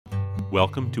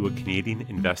Welcome to A Canadian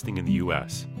Investing in the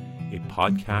U.S., a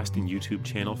podcast and YouTube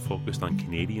channel focused on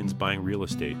Canadians buying real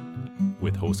estate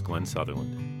with host Glenn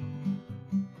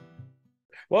Sutherland.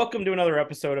 Welcome to another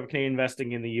episode of Canadian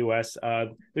Investing in the U.S.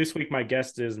 This week, my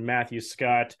guest is Matthew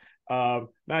Scott.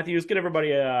 Matthew, just get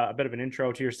everybody a bit of an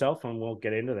intro to yourself, and we'll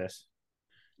get into this.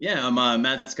 Yeah, I'm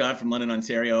Matt Scott from London,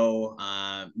 Ontario.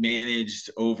 Managed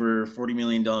over $40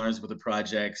 million worth of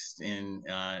projects in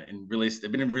real estate.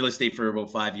 I've been in real estate for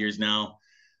about 5 years now.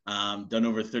 Done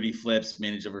over 30 flips,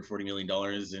 managed over $40 million,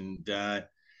 and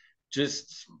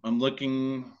I'm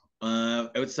looking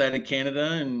outside of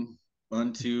Canada and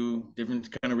onto different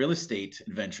kind of real estate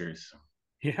adventures.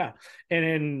 Yeah, and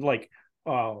then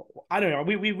I don't know,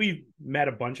 we've met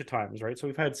a bunch of times, right? So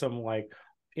we've had some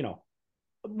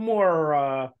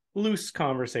more loose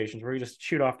conversations where you just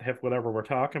shoot off the hip whatever we're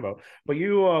talking about. But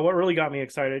what really got me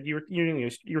excited, you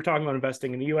were talking about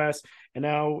investing in the US, and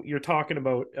now you're talking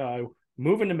about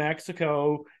moving to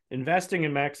Mexico, investing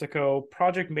in Mexico,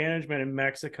 project management in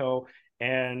Mexico.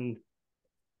 And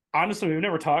honestly, we've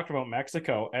never talked about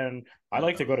Mexico, and I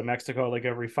like to go to Mexico like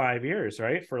every 5 years,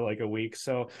 right, for like a week.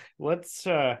 So let's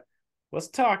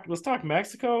talk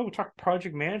Mexico. We'll talk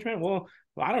project management. Well,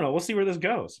 I don't know. We'll see where this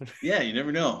goes. Yeah, you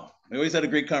never know. We always had a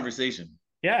great conversation.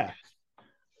 Yeah.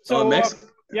 So,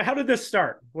 how did this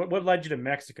start? What led you to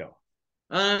Mexico?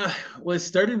 Well, it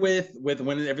started with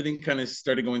when everything kind of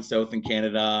started going south in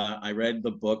Canada. I read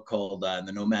the book called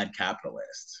The Nomad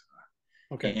Capitalist.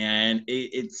 Okay. And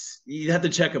it's you have to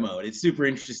check them out. It's super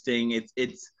interesting.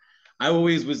 I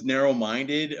always was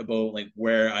narrow-minded about like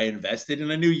where I invested,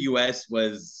 and I knew US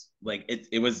was like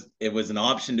it was an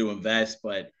option to invest,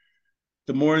 but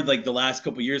the more like the last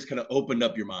couple of years kind of opened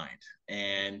up your mind.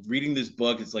 And reading this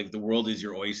book, it's like the world is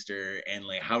your oyster, and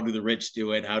like how do the rich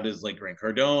do it? How does like Grant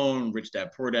Cardone, Rich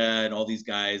Dad Poor Dad, all these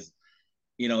guys,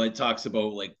 it talks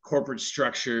about like corporate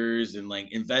structures and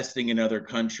like investing in other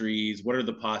countries. What are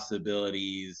the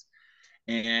possibilities?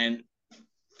 And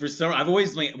for some, I've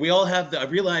always like we all have I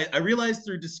realized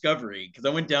through discovery, because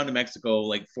I went down to Mexico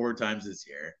like 4 times this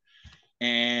year,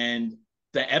 and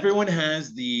that everyone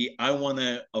has the I want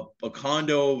a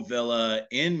condo villa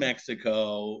in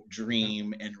Mexico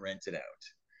dream and rent it out.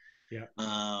 Yeah.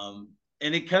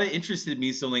 And it kind of interested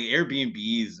me. So like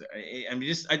Airbnbs,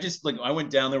 I went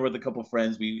down there with a couple of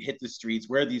friends. We hit the streets.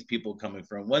 Where are these people coming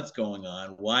from? What's going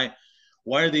on? Why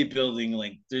are they building?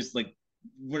 Like there's like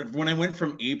when I went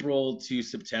from April to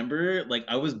September, like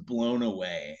I was blown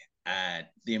away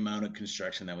at the amount of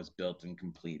construction that was built and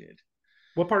completed.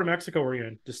 What part of Mexico were you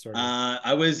in to start?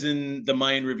 I was in the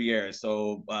Mayan Riviera,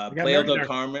 so Playa del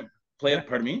Carmen.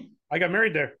 Pardon me? I got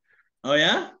married there. Oh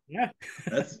yeah? Yeah.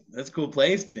 That's a cool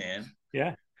place, man.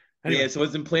 Yeah. Anyway. Yeah, so I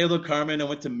was in Playa del Carmen. I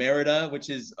went to Merida, which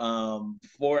is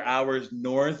 4 hours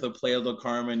north of Playa del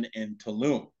Carmen in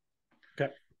Tulum.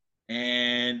 Okay.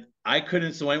 And I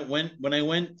couldn't, so when I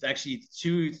went actually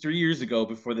 2-3 years ago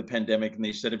before the pandemic and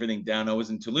they shut everything down, I was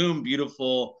in Tulum,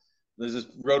 beautiful. There's this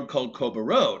road called Coba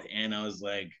Road, and I was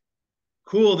like,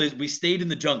 cool. We stayed in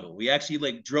the jungle. We actually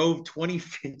like drove 20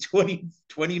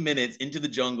 minutes into the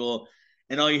jungle,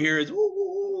 and all you hear is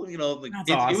woo, like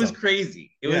awesome. It was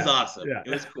crazy. It was awesome. Yeah.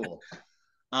 It was cool.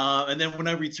 And then when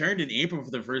I returned in April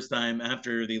for the first time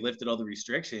after they lifted all the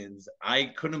restrictions, I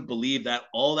couldn't believe that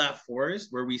all that forest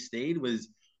where we stayed was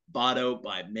bought out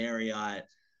by Marriott,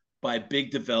 by big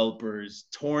developers,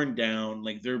 torn down.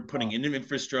 Like they're putting in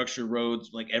infrastructure, roads,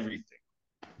 like everything.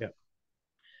 Yeah,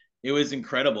 it was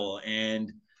incredible.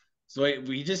 And so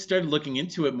we just started looking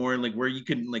into it more, like where you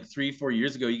could, like 3-4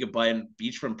 years ago, you could buy a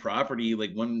beachfront property,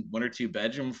 like one or two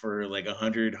bedroom for like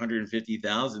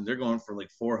 150,000. They're going for like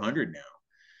 400 now.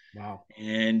 Wow.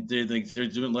 And they're doing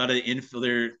a lot of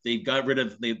infill. They got rid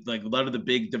of like a lot of the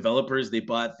big developers. They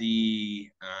bought a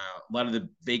lot of the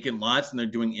vacant lots, and they're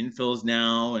doing infills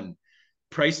now, and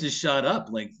prices shot up.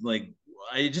 Like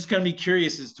I just kind of be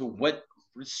curious as to what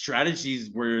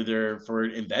strategies were there for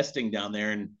investing down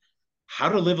there, and how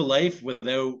to live a life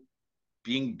without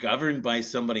being governed by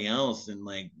somebody else, and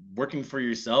like working for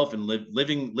yourself and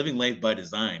living life by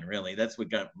design. Really, that's what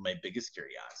got my biggest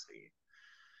curiosity.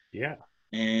 Yeah.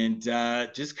 And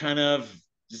just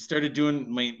started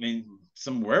doing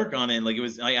some work on it. Like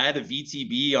I had a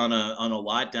VTB on a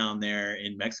lot down there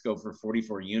in Mexico for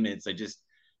 44 units.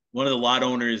 One of the lot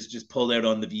owners just pulled out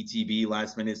on the VTB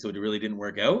last minute, so it really didn't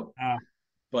work out.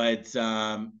 But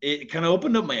it kind of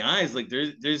opened up my eyes. Like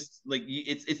there's like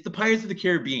it's the Pirates of the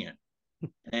Caribbean,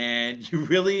 and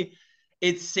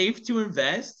it's safe to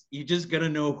invest. You just gotta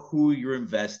know who you're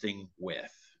investing with.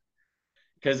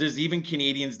 Because there's even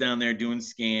Canadians down there doing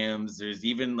scams. There's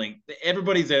even like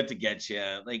everybody's out to get you.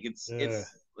 Like it's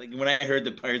like when I heard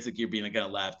the Pirates of the Caribbean, I kind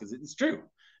of laughed because it's true.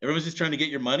 Everyone's just trying to get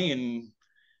your money, and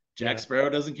Jack Sparrow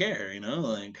doesn't care,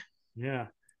 like. Yeah.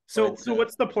 So But, so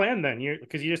what's the plan then?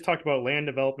 Because you just talked about land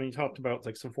development, you talked about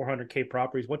like some 400K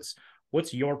properties.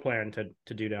 What's your plan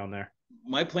to do down there?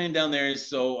 My plan down there is,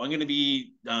 so I'm going to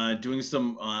be doing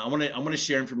some. I want to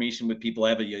share information with people. I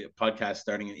have a podcast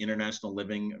starting in international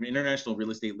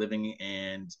real estate living,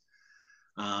 and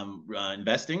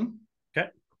investing. Okay.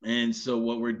 And so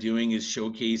what we're doing is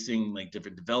showcasing like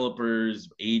different developers,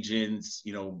 agents,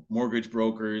 mortgage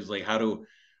brokers, like how to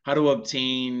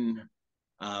obtain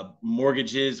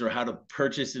mortgages, or how to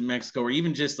purchase in Mexico, or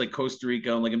even just like Costa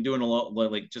Rica. Like I'm doing a lot,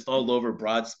 like just all over,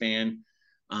 broad span.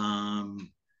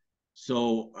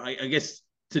 So I guess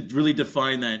to really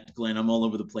define that, Glenn, I'm all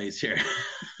over the place here.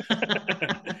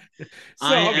 I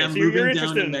am moving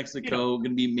down to Mexico,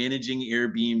 going to be managing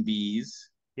Airbnbs.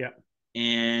 Yeah.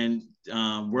 And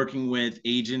working with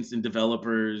agents and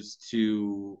developers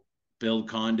to build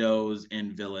condos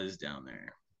and villas down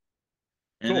there.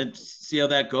 And then see how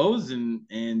that goes, and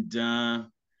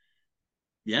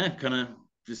yeah, kind of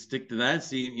just stick to that.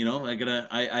 See,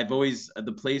 I've always,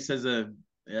 the place has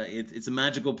it's a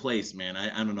magical place, man.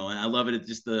 I don't know. I love it. It's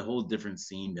just a whole different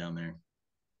scene down there.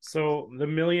 So the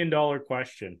 $1 million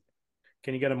question,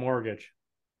 can you get a mortgage?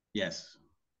 Yes.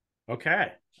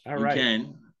 Okay. All right. You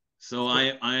can. So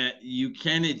you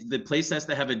can, the place has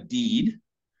to have a deed.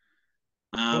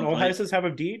 Don't all houses have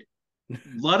a deed? A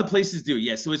lot of places do.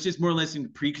 Yeah. So it's just more or less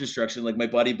in pre-construction. Like my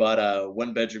buddy bought a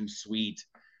 1-bedroom suite,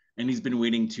 and he's been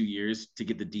waiting 2 years to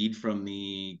get the deed from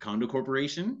the condo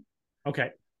corporation. Okay.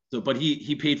 So, but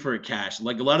he paid for it cash.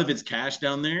 Like a lot of it's cash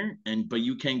down there, but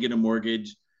you can get a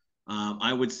mortgage.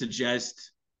 I would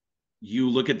suggest you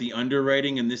look at the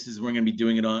underwriting, and this is, we're going to be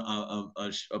doing it on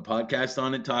a podcast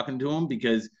on it, talking to him,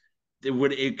 because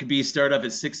it could be start up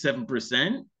at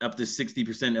 6-7% up to 60%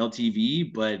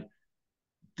 LTV, but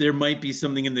there might be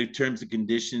something in the terms and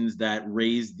conditions that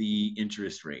raise the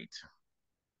interest rate.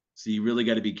 So you really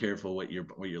got to be careful what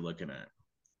you're looking at.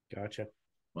 Gotcha.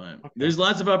 But there's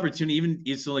lots of opportunity. Even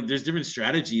so, like there's different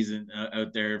strategies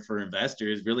out there for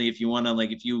investors. Really, if you want to,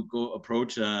 like, if you go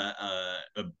approach a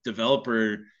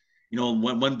developer,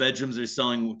 one bedrooms are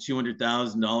selling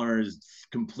 $200,000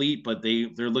 complete, but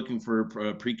they're looking for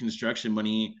pre-construction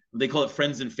money. They call it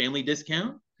friends and family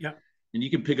discount. Yeah. And you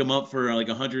can pick them up for like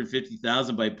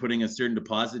 $150,000 by putting a certain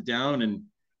deposit down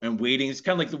and waiting. It's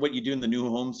kind of like what you do in the new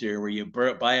homes here, where you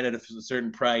buy it at a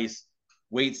certain price,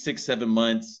 wait 6-7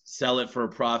 months, sell it for a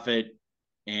profit,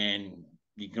 and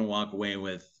you can walk away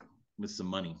with some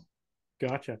money.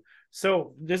 Gotcha.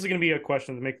 So this is going to be a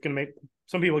question that going to make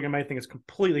some people might think it's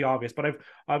completely obvious, but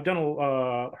I've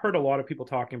heard a lot of people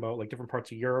talking about like different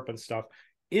parts of Europe and stuff.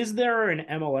 Is there an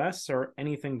MLS or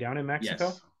anything down in Mexico?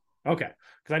 Yes. Okay,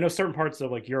 because I know certain parts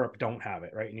of like Europe don't have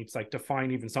it, right? And it's like to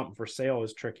find even something for sale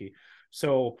is tricky.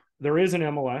 So there is an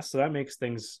MLS, so that makes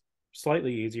things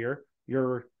slightly easier.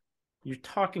 You're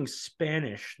talking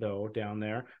Spanish though down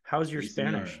there. How's your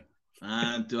Spanish? Yo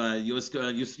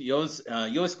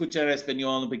escuchar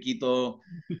español un poquito.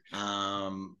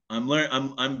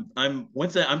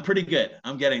 I'm pretty good.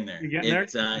 I'm getting there. You're getting there?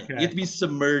 Okay. You have to be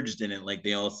submerged in it, like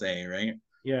they all say, right?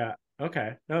 Yeah.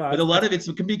 Okay. No, but a lot of it's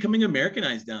becoming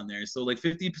Americanized down there. So like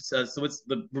 50%. So it's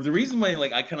the reason why,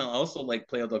 like, I kind of also like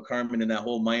Playa del Carmen and that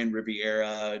whole Mayan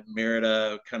Riviera,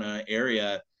 Merida kind of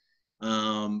area.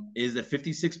 Is that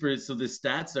 56%? So the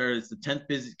stats are, it's the 10th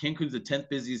busiest. Cancun's the 10th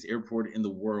busiest airport in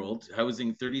the world,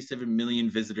 housing 37 million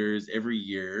visitors every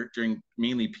year during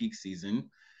mainly peak season.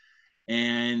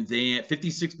 And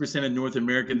 56% of North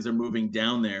Americans are moving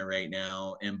down there right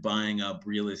now and buying up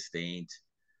real estate.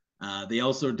 They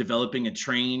also are developing a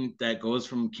train that goes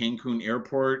from Cancun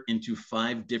Airport into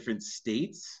 5 different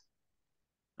states,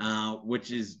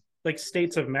 which is like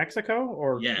states of Mexico,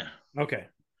 or yeah. Okay.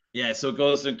 Yeah, so it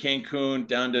goes from Cancun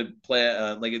down to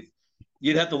Playa.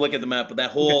 You'd have to look at the map, but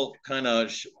that whole kind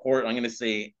of I'm going to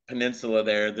say peninsula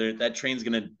there, that train's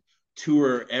going to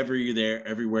tour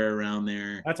everywhere around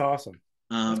there. That's awesome.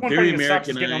 That's one very thing that sucks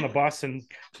is getting on Americanized. the bus and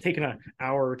taking an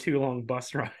hour or 2 long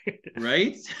bus ride.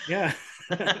 Right? Yeah.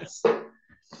 But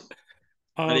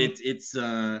it's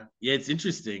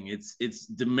interesting. It's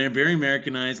very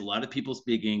Americanized. A lot of people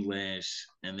speak English,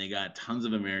 and they got tons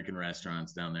of American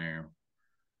restaurants down there.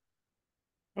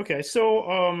 Okay,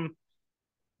 so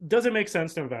does it make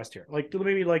sense to invest here? Like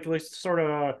maybe like let's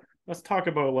talk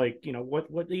about like, what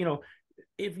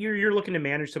if you're looking to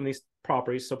manage some of these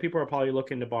properties. So people are probably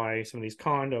looking to buy some of these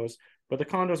condos, but the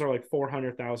condos are like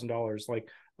 $400,000. Like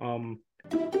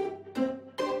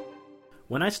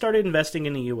when I started investing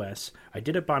in the US, I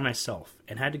did it by myself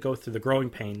and had to go through the growing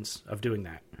pains of doing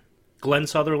that.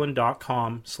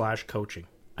 GlennSutherland.com/coaching.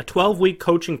 A 12-week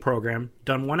coaching program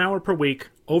done 1 hour per week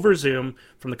over Zoom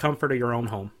from the comfort of your own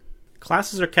home.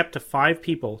 Classes are kept to 5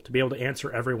 people to be able to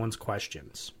answer everyone's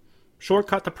questions.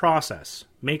 Shortcut the process.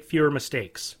 Make fewer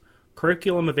mistakes.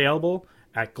 Curriculum available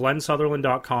at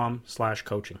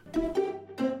GlennSutherland.com/coaching.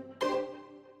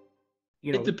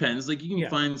 It depends. Like, you can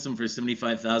find some for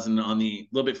 $75,000 on the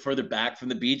little bit further back from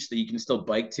the beach that you can still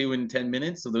bike to in 10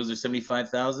 minutes. So those are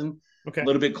 $75,000. Okay. A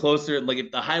little bit closer. Like,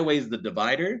 if the highway is the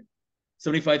divider,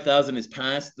 $75,000 is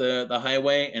past the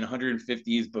highway and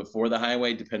 $150 is before the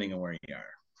highway, depending on where you are.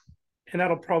 And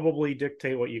that'll probably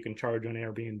dictate what you can charge on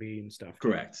Airbnb and stuff.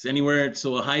 Correct. Anywhere.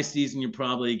 So a high season, you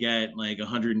probably get like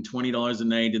 $120 a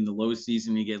night. In the low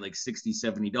season, you get like $60,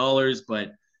 $70.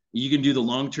 But you can do the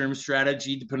long-term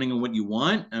strategy depending on what you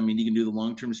want. I mean, you can do the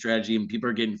long-term strategy, and people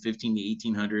are getting $1,500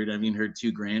 to $1,800. I mean, heard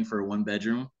 $2,000 for a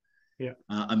 1-bedroom. Yeah.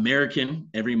 American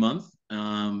every month.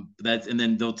 And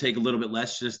then they'll take a little bit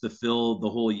less just to fill the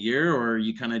whole year, or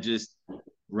you kind of just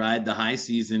ride the high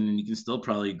season and you can still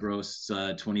probably gross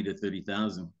 20 to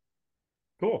 30,000.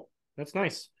 Cool. That's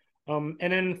nice. And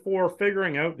then for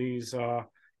figuring out these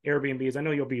Airbnbs, I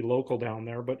know you'll be local down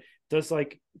there, but do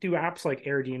apps like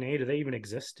AirDNA, do they even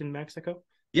exist in Mexico?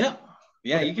 Yeah.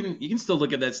 Okay. You can still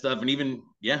look at that stuff, and even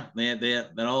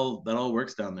that all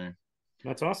works down there.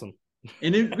 That's awesome.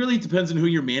 And it really depends on who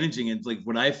you're managing. It's like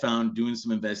what I found doing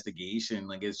some investigation,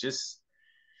 like, it's just,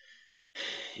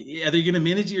 either you're going to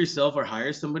manage it yourself or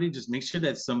hire somebody. Just make sure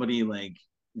that somebody like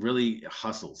really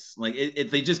hustles. Like,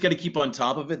 if they just got to keep on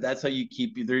top of it. That's how you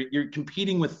keep you're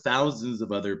competing with thousands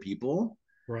of other people.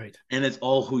 Right. And it's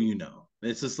all who you know.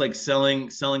 It's just like selling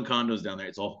condos down there.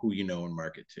 It's all who you know and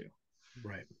market to.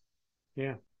 Right.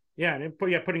 Yeah. Yeah. And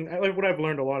putting, like, what I've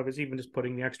learned a lot of is even just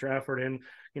putting the extra effort in,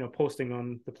 posting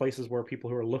on the places where people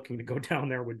who are looking to go down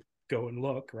there would go and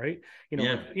look, right?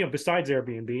 Besides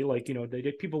Airbnb, like,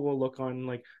 people will look on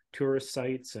like tourist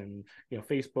sites and,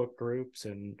 Facebook groups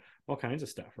and all kinds of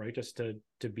stuff, right? Just to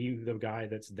be the guy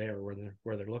that's there where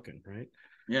they're looking, right?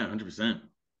 Yeah, 100%.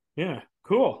 Yeah,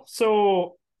 cool.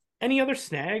 So any other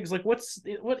snags? Like, what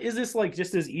is this, like,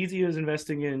 just as easy as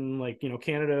investing in, like,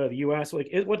 Canada, the US?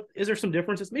 Like, what is there some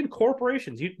differences? Maybe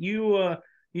corporations. You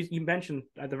mentioned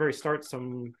at the very start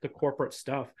the corporate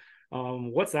stuff.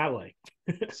 What's that like?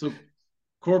 So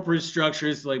corporate structure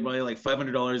is like probably like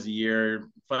 $500 a year,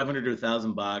 $500 to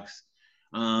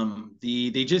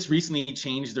 $1,000. They just recently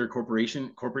changed their corporate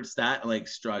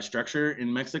structure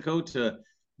in Mexico to,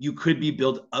 you could be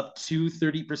billed up to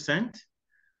 30%.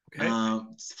 Okay.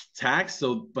 Tax.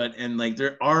 So,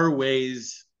 there are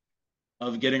ways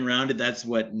of getting around it. That's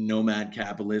what Nomad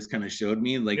Capitalist kind of showed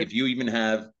me. Like, if you even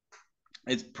have,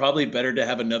 it's probably better to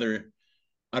have another,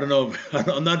 I don't know.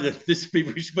 I'm not this.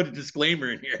 Maybe we should put a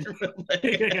disclaimer in here.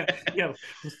 yeah.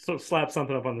 So slap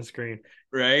something up on the screen.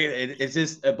 Right. It's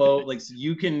just about, like, so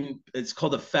it's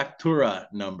called a factura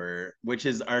number, which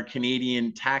is our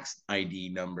Canadian tax ID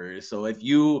number. So if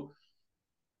you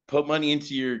put money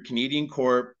into your Canadian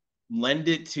corp, lend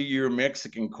it to your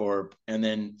Mexican corp, and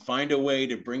then find a way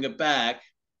to bring it back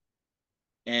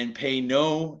and pay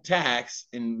no tax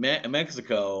in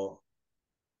Mexico,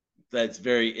 that's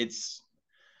just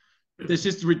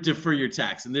to defer your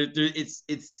tax. And it's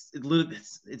a little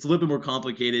bit more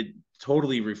complicated.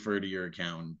 Totally refer to your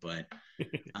accountant, but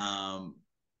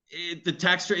the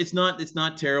tax rate, it's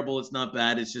not terrible. It's not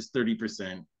bad. It's just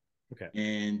 30%. Okay.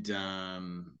 And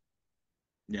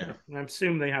yeah. And I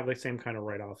assume they have the same kind of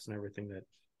write-offs and everything that.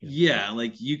 Yeah,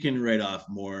 like, you can write off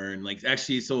more, and like,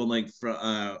 actually, so like,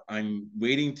 I'm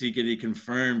waiting to get it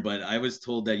confirmed, but I was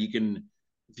told that you can,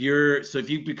 if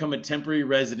you become a temporary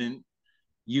resident,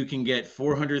 you can get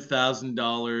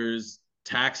 $400,000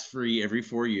 tax-free every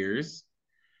 4 years.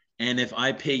 And if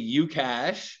I pay you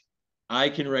cash, I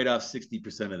can write off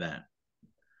 60% of that.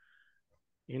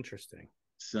 Interesting.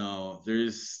 So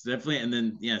there's definitely, and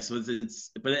then, so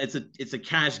it's a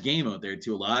cash game out there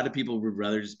too. A lot of people would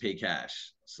rather just pay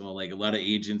cash. So, like, a lot of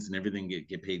agents and everything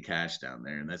get paid cash down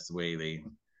there, and that's the way they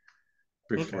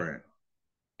prefer it.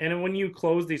 And when you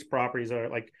close these properties,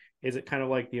 is it kind of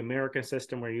like the American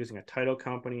system where you're using a title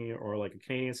company, or like a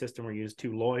Canadian system where you use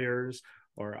 2 lawyers?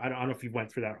 Or I don't know if you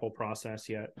went through that whole process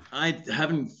yet. I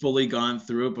haven't fully gone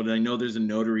through it, but I know there's a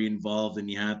notary involved, and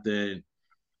you have to.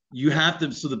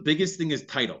 So the biggest thing is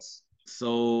titles.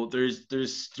 So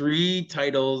there's 3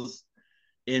 titles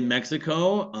in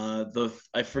Mexico.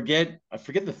 I forget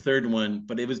the third one,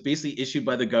 but it was basically issued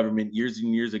by the government years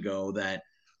and years ago that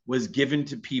was given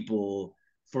to people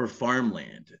for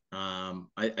farmland.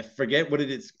 I forget what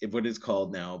it's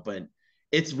called now, but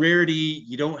it's rarity.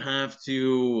 You don't have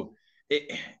to.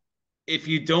 If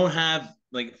you don't have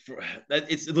like for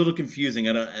that, it's a little confusing.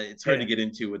 I don't. It's hard to get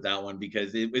into with that one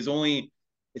because it's only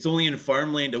in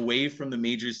farmland away from the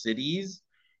major cities,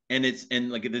 and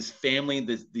like this family,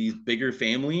 these bigger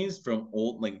families from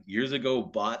old like years ago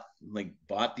bought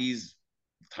these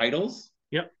titles.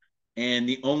 Yep. And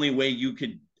the only way you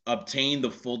could obtain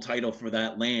the full title for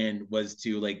that land was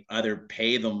to like either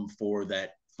pay them for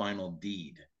that final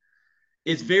deed.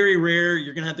 It's very rare.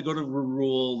 You're gonna have to go to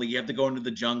rural. Like, you have to go into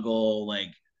the jungle.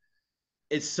 Like,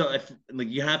 it's so like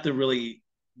you have to really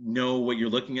know what you're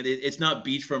looking at. It's not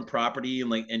beachfront property,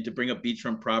 and to bring up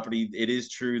beachfront property, it is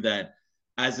true that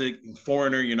as a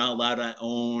foreigner, you're not allowed to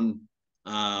own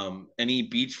any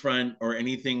beachfront or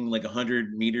anything like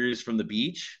 100 meters from the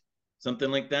beach,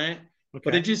 something like that. Okay.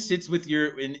 But it just sits with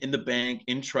your in the bank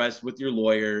in trust with your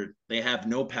lawyer. They have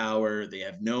no power. They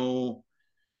have no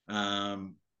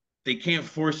they can't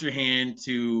force your hand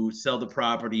to sell the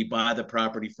property, buy the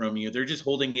property from you. They're just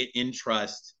holding it in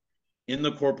trust in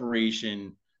the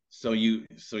corporation, so you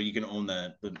can own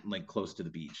that like close to the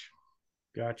beach.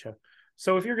 Gotcha.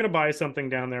 So if you're going to buy something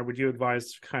down there, would you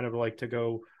advise kind of like to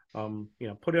go,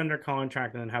 put it under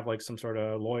contract and then have like some sort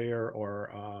of lawyer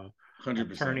or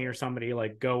 100%. attorney or somebody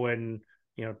like go and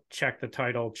check the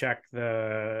title, check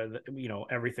the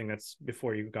everything that's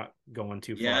before you got going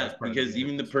too far? Yeah, because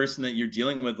even the person that you're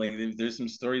dealing with, like there's some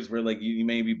stories where like you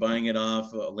may be buying it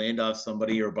off land off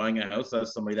somebody or buying a house off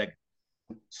somebody that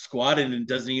squatted and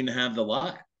doesn't even have the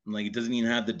lot, like it doesn't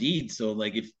even have the deed. So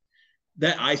like if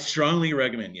that, I strongly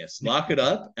recommend, yes, lock it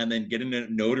up and then get a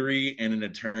notary and an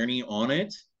attorney on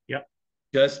it. Yep.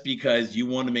 Just because you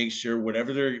want to make sure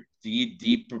whatever their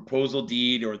deed proposal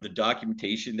deed or the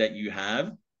documentation that you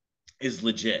have is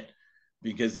legit,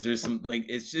 because there's some like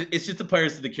it's just the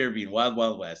Pirates of the Caribbean,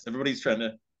 wild west. Everyone's trying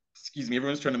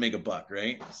to make a buck,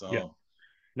 right? So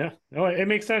yeah. No, it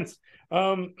makes sense.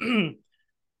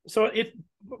 So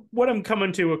what I'm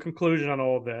coming to a conclusion on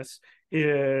all of this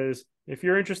is, if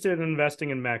you're interested in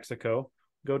investing in Mexico,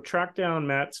 go track down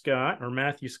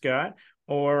Matthew Scott,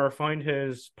 or find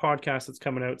his podcast that's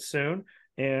coming out soon,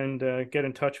 and get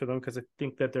in touch with him, because I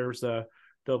think that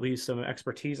there'll be some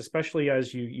expertise, especially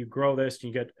as you grow this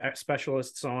and you get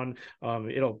specialists on. I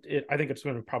think it's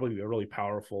going to probably be a really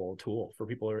powerful tool for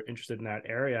people who are interested in that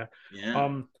area. Yeah.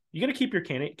 You going to keep your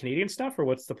Canadian stuff, or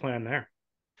what's the plan there?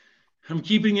 I'm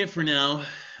keeping it for now.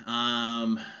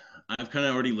 I've kind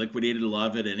of already liquidated a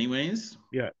lot of it anyways.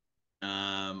 Yeah.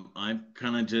 I'm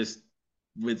kind of just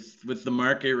with the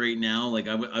market right now. Like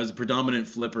I was a predominant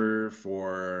flipper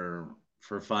for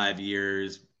 5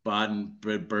 years, bought and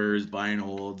burrs, buy and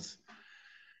holds.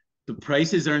 The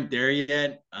prices aren't there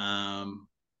yet.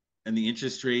 And the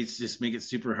interest rates just make it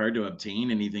super hard to obtain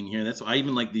anything here. That's why I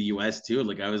even like the US too.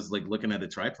 Like I was like looking at a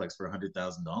triplex for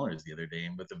 $100,000 the other day,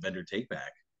 and with a vendor take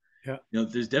back. Yeah.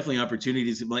 There's definitely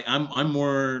opportunities. Like I'm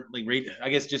more like I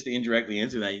guess just to indirectly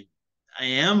answer that, I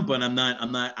am, but I'm not.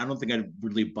 I don't think I'd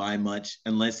really buy much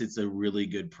unless it's a really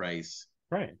good price.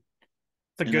 Right.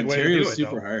 It's a good way to do it.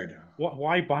 Super hard.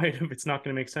 Why buy it if it's not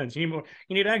going to make sense? You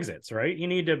need exits, right? You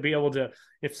need to be able to,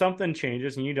 if something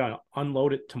changes and you need to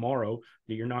unload it tomorrow,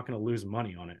 you're not going to lose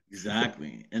money on it.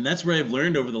 Exactly. And that's where I've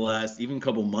learned over the last even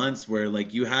couple months, where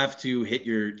like you have to hit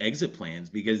your exit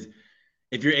plans, because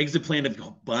if your exit plan of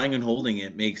buying and holding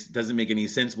it doesn't make any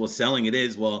sense, well, selling it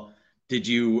is, well, did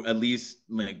you at least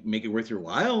like make it worth your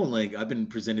while? Like I've been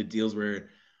presented deals where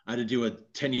I had to do a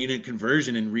 10-unit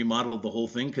conversion and remodel the whole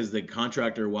thing because the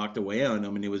contractor walked away on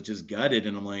them and it was just gutted.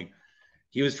 And I'm like,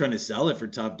 he was trying to sell it for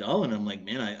top dollar. And I'm like,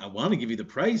 man, I want to give you the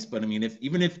price, but I mean,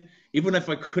 even if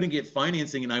I couldn't get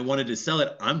financing and I wanted to sell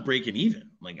it, I'm breaking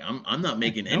even. Like I'm not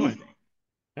making anything.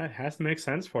 That has to make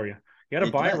sense for you. You got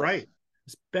to buy it right,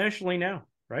 especially now,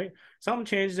 right? Something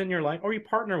changes in your life, or you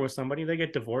partner with somebody, they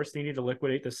get divorced, they need to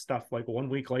liquidate this stuff like 1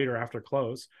 week later after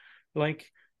close.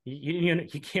 Like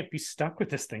you can't be stuck with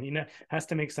this thing. It has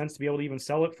to make sense to be able to even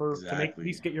sell it to make, at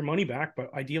least get your money back,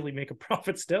 but ideally make a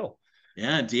profit still.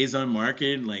 Yeah, days on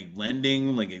market, like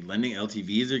lending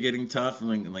LTVs are getting tough.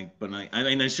 But I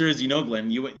mean, as sure as you know, Glenn,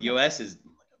 US is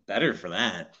better for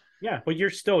that. Yeah, but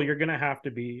you're gonna have to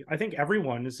be. I think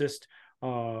everyone is just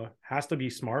has to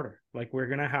be smarter. Like we're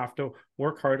gonna have to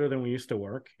work harder than we used to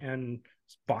work and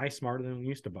buy smarter than we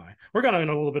used to buy. We're gonna on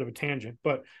a little bit of a tangent,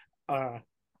 but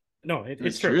no,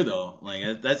 it's true though. Like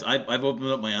I've opened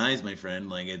up my eyes, my friend.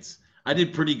 Like I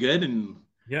did pretty good, and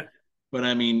yeah. But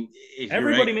I mean,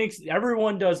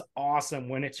 everyone does awesome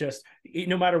when it's just,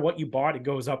 no matter what you bought, it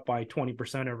goes up by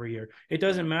 20% every year. It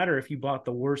doesn't matter if you bought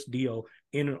the worst deal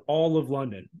in all of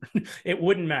London. It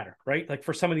wouldn't matter, right? Like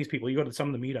for some of these people, you go to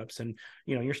some of the meetups and,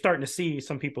 you're starting to see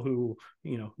some people who,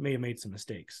 may have made some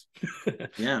mistakes.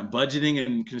 Yeah. Budgeting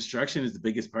and construction is the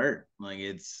biggest part. Like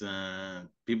it's,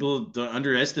 people don't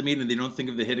underestimate and they don't think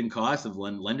of the hidden cost of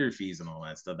lender fees and all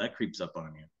that stuff. That creeps up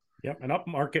on you. Yep, an up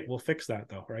market will fix that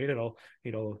though, right? It'll I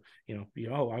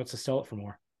would just sell it for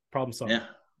more. Problem solved. Yeah,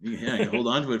 you hold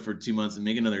on to it for 2 months and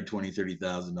make another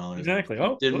 $20,000-$30,000. Exactly.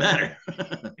 Didn't matter.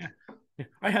 Yeah.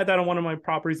 I had that on one of my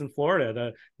properties in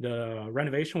Florida. The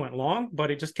renovation went long,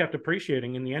 but it just kept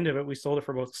appreciating. In the end of it, we sold it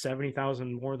for about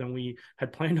 $70,000 more than we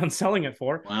had planned on selling it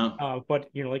for. Wow. But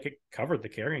it covered the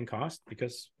carrying cost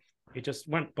because it just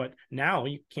went. But now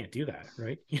you can't do that,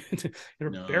 right?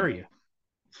 It'll bury you.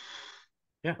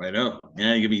 Yeah, I know.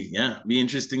 Yeah, it could be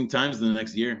interesting times in the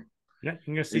next year. Yeah,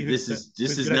 you're gonna see. This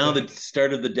is now the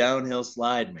start of the downhill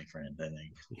slide, my friend. I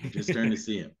think you're just starting to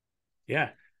see it. Yeah.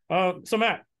 So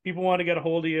Matt, people want to get a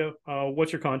hold of you.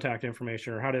 What's your contact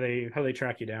information, or how do they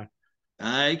track you down?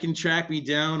 You can track me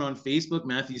down on Facebook,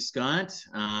 Matthew Scott.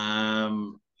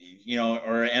 Or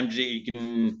MJ. You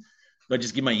can. But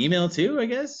just give my email too, I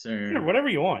guess, or whatever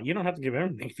you want. You don't have to give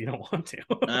everything if you don't want to.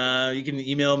 You can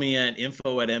email me at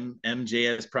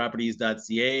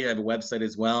info@mjsproperties.ca. I have a website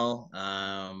as well.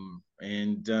 My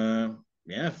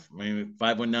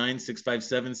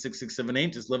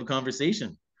 519-657-6678. Just love a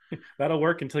conversation. That'll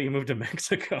work until you move to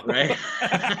Mexico. Right.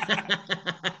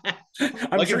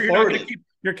 I'm sure you're not going to keep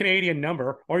your Canadian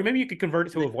number, or maybe you could convert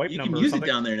it to a VoIP number. You can use it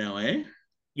down there now, eh?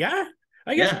 Yeah,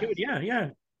 I guess you could.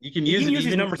 Yeah. You can use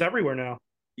these numbers everywhere now.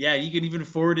 Yeah, you can even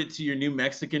forward it to your new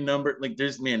Mexican number. Like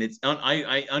it's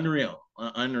unreal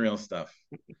stuff.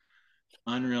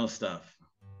 Unreal stuff.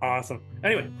 Awesome.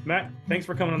 Anyway, Matt, thanks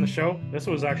for coming on the show. This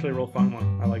was actually a real fun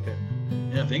one. I liked it.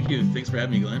 Yeah, thank you. Thanks for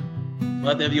having me, Glenn. I'll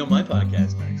have to have you on my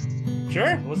podcast next.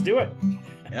 Sure, let's do it.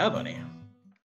 Yeah, buddy.